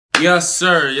Yes,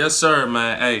 sir,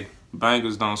 man. Hey,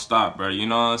 bangers don't stop, bro. You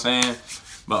know what I'm saying?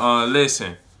 But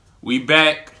listen, we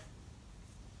back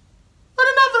with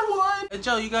another one. Hey,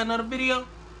 Joe, you got another video?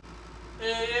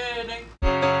 Yeah, nigga.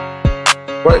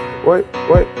 Wait,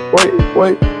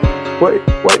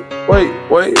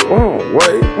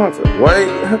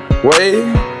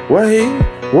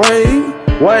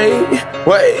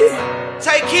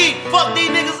 Take heat, fuck these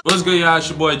niggas. What's good, y'all? It's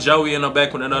your boy Joey, and I'm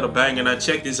back with another banger. Now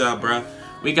check this out, bro.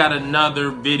 We got another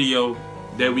video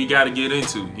that we gotta get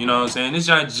into. You know what I'm saying? This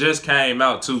joint just came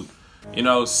out too. You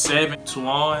know,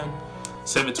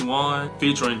 721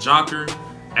 featuring JOCKER,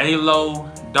 ALLO,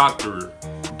 DOCTEUR.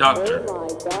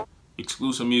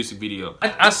 Exclusive music video.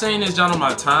 I seen this joint on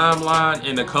my timeline,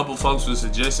 and a couple folks were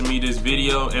suggesting me this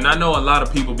video, and I know a lot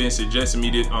of people been suggesting me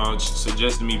this,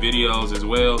 videos as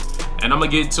well. And I'm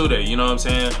gonna get to that. You know what I'm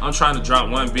saying? I'm trying to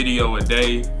drop one video a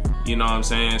day. You know what I'm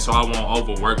saying? So I won't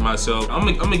overwork myself. I'm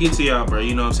gonna get to y'all, bro.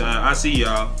 You know what I'm saying? I see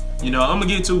y'all. You know, I'm gonna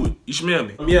get to it. You smell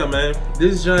me? Yeah, man.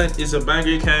 This joint is a banger.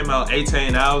 It came out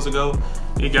 18 hours ago.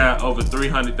 It got over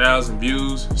 300,000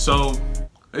 views. So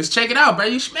let's check it out, bro.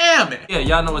 You smell me? Yeah,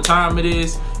 y'all know what time it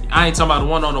is. I ain't talking about the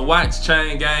one on the watch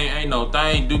chain gang. Ain't no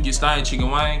thing. Duke your stain, chicken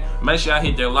wing. Make sure y'all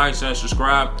hit that like and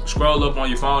subscribe. Scroll up on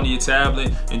your phone or your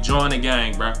tablet and join the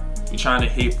gang, bro. We trying to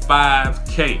hit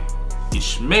 5K. You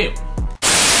smell me?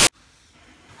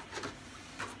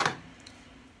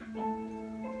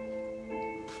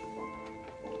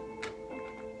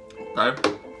 Okay.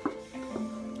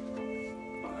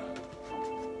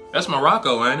 That's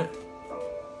Morocco, ain't it?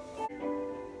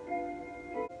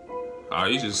 Oh,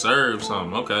 he just served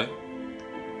something. Okay.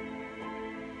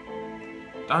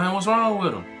 Damn, what's wrong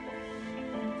with him?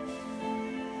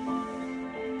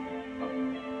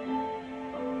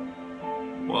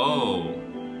 Whoa.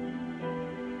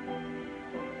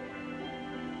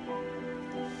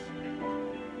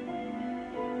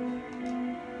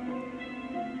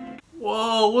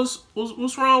 Whoa,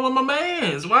 what's wrong with my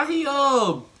mans? Why he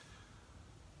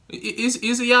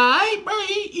is he alright, bro?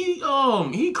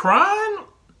 He crying?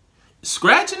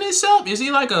 Scratching himself? Is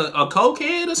he like a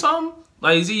cokehead or something?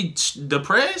 Like, is he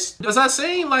depressed? Cause I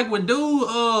seen like when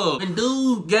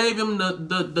dude gave him the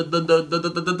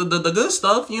good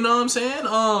stuff, you know what I'm saying?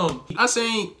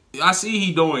 I see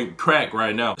he doing crack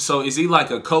right now. So is he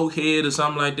like a cokehead or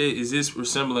something like that? Is this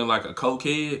resembling like a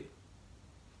cokehead?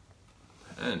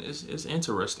 And it's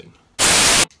interesting.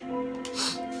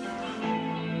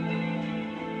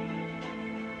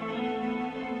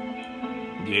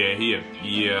 Yeah, he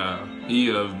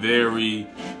a very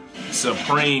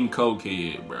supreme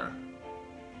cokehead, bro.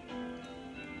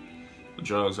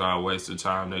 Drugs are a waste of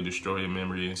time. They destroy your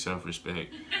memory and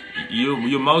self-respect.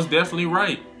 You're most definitely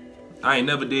right. I ain't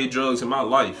never did drugs in my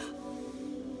life.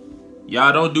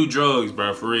 Y'all don't do drugs,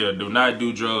 bro. For real, do not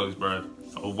do drugs, bro.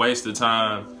 A waste of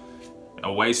time,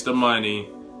 a waste of money.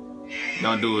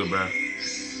 Don't do it, bro.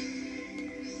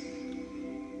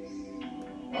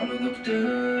 ALLO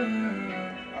docteur,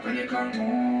 après les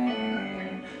cantons,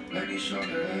 les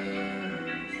chaleuses.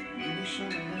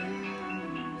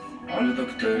 ALLO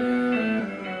docteur,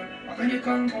 après les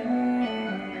cantons,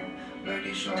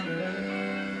 les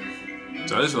chaleuses.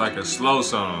 So this is like a slow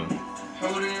song.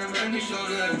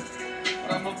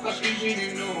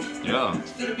 Yeah.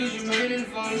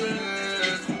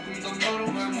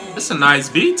 It's a nice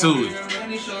beat to it.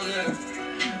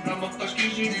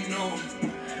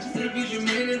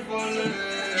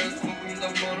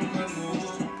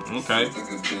 Okay.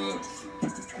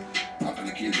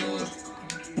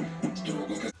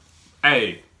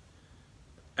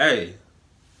 Hey,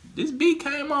 this beat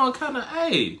came on kind of,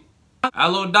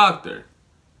 ALLO DOCTEUR.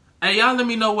 Hey, y'all let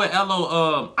me know what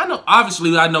ALLO, I know,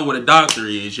 obviously I know what a doctor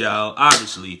is, y'all,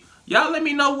 obviously. Y'all let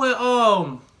me know what,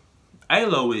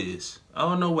 ALLO is. I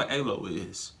don't know what ALLO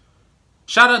is.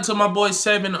 Shout out to my boy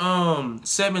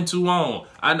 721.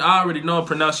 I already know I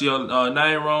pronounced your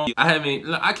name wrong.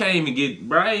 I can't even get,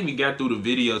 bro, I ain't even got through the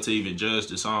video to even judge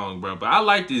the song, bro. But I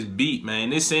like this beat,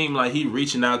 man. It seemed like he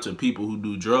reaching out to people who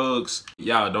do drugs.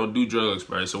 Y'all don't do drugs,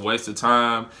 bro. It's a waste of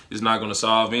time. It's not gonna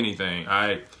solve anything, all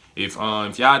right? If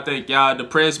y'all think y'all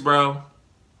depressed, bro,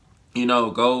 you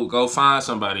know, go find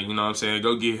somebody, you know what I'm saying?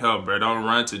 Go get help, bro. Don't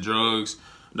run to drugs.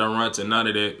 Don't run to none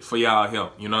of that for y'all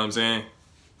help, you know what I'm saying?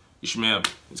 You smell me.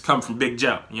 It's coming from Big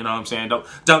Joe, you know what I'm saying?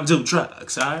 Don't do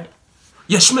drugs, all right?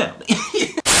 You smell me.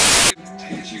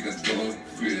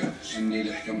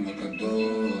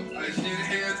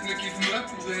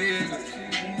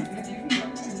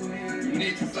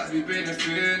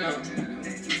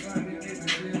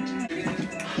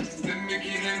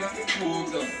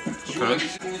 Okay.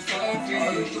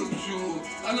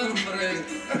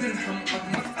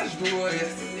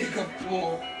 شوية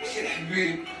يكفو ماشي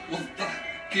الحبيب والضحك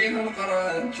كاين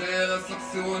القرار نتايا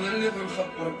غتسقسي وانا اللي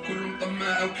غنخبرك كل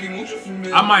مطمع وكيموتو في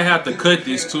الماء. I might have to cut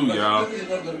this too, y'all.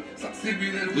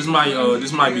 This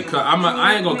might be cut.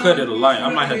 I ain't gonna cut it a lot.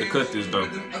 I might have to cut this though.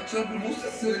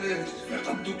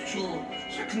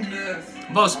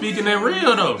 But speaking that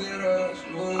real though,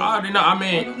 I already know. I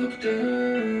mean,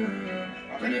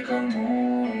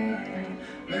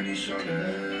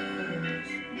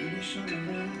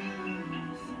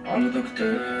 ALLO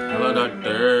DOCTEUR. hello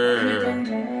doctor.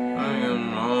 I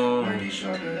don't know. I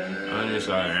just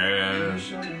like, hey,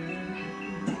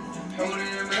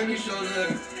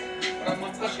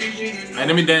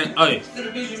 let me dance. Hey.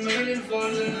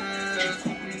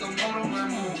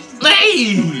 Hey.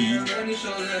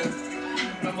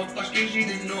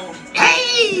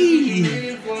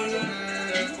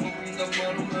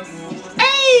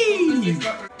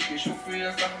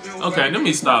 Okay, let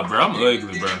me stop, bro. I'm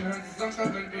ugly, bro.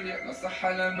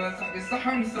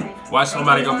 Watch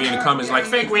somebody gonna be in the comments like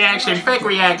fake reaction,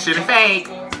 fake.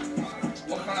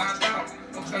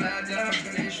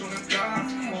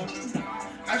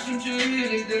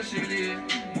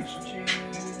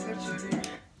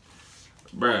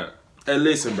 Bruh, hey,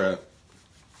 listen, bruh.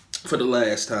 For the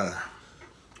last time,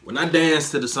 when I dance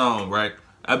to the song, right,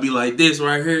 I be like this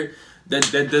right here.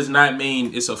 That does not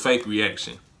mean it's a fake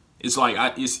reaction. It's like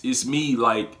it's me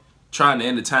like trying to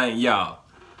entertain y'all.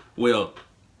 Well,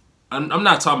 I'm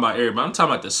not talking about everybody. I'm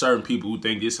talking about the certain people who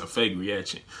think it's a fake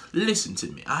reaction. Listen to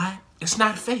me, alright? It's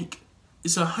not fake.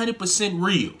 It's 100%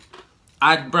 real.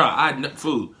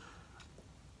 Fool.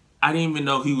 I didn't even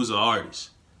know he was an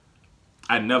artist.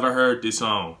 I never heard this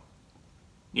song.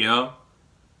 You know?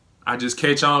 I just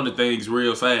catch on to things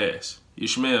real fast. You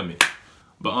smell me?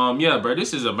 But yeah, bro,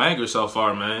 this is a banger so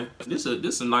far, man. This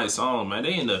a nice song, man.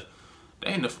 They in the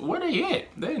where they at?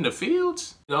 They in the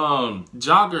fields?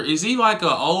 JOCKER, is he like a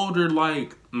older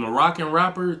like Moroccan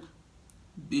rapper?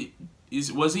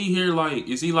 Was he here like,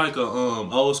 is he like a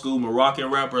old school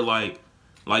Moroccan rapper like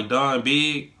Don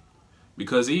Big?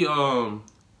 Because he look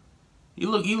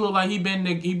like he been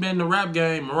in the rap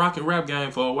game, Moroccan rap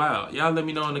game for a while. Y'all let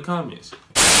me know in the comments.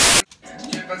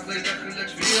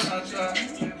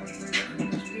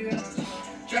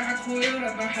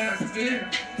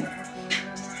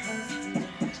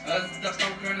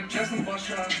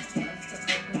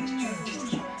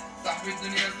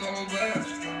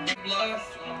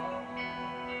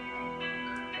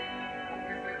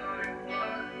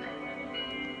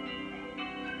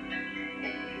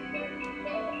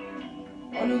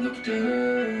 ALLO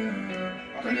DOCTEUR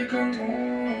أعطاني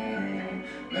كمون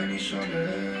ماني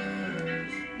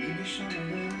شاليز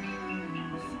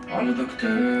ALLO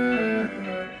DOCTEUR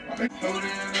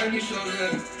حولي ماني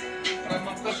شاليز راه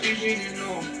مبقاش كيجيني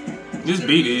النوم. This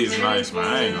beat is nice, man. I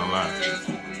ain't gonna lie.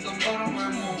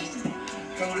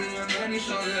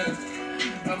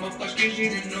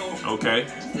 Okay.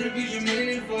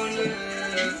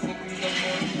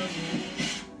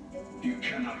 You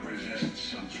cannot resist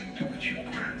something to which you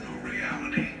grant no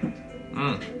reality.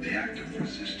 The act of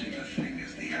resisting a thing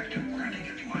is the act of granting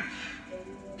it life.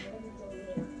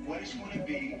 What it's going to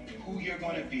be, who you're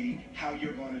going to be, how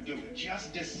you're going to do it.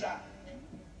 Just decide.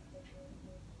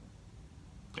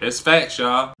 It's facts,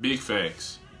 y'all. Big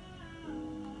facts.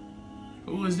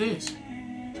 Who is this?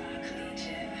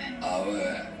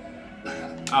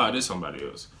 Oh, this somebody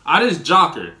else. Oh, this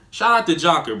JOCKER. Shout out to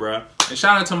JOCKER, bro. And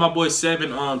shout out to my boy 7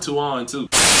 TOUN too.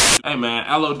 Hey man,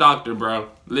 ALLO DOCTEUR, bro.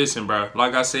 Listen, bro.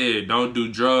 Like I said, don't do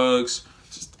drugs.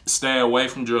 Stay away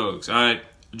from drugs, alright?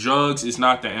 Drugs is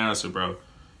not the answer, bro.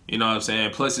 You know what I'm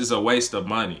saying? Plus, it's a waste of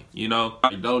money, you know?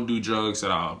 Don't do drugs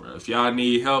at all, bro. If y'all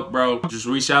need help, bro, just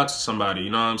reach out to somebody, you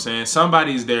know what I'm saying?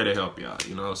 Somebody's there to help y'all,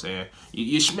 you know what I'm saying?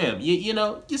 You smell, you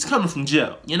know, it's coming from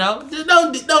jail, you know?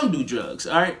 Just don't do drugs,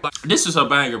 all right? This is a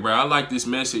banger, bro. I like this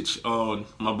message on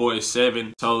my boy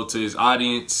 7 told to his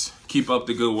audience. Keep up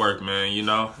the good work, man, you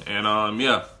know? And,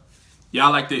 yeah.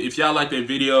 Y'all like that? If y'all like that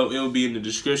video, it'll be in the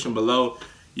description below.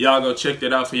 Y'all go check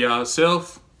that out for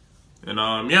yourself. And,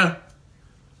 yeah.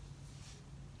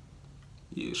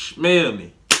 You smell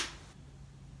me.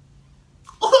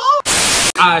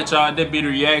 Alright, y'all, that be the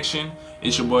reaction.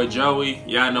 It's your boy Joey.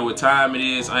 Y'all know what time it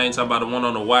is. I ain't talking about the one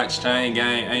on the watch chain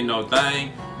gang. Ain't no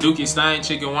thing. Dookie Stain,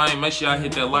 Chicken Wayne. Make sure y'all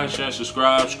hit that like, share, and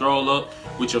subscribe. Scroll up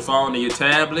with your phone or your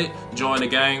tablet. Join the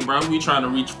gang, bro. We trying to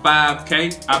reach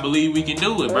 5K. I believe we can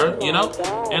do it, bro. You know?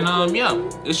 And, yeah.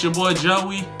 It's your boy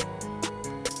Joey.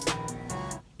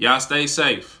 Y'all stay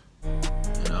safe.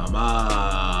 And I'm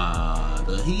out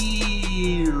of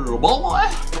here, boy.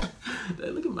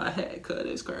 Look at my hat cut.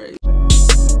 It's crazy.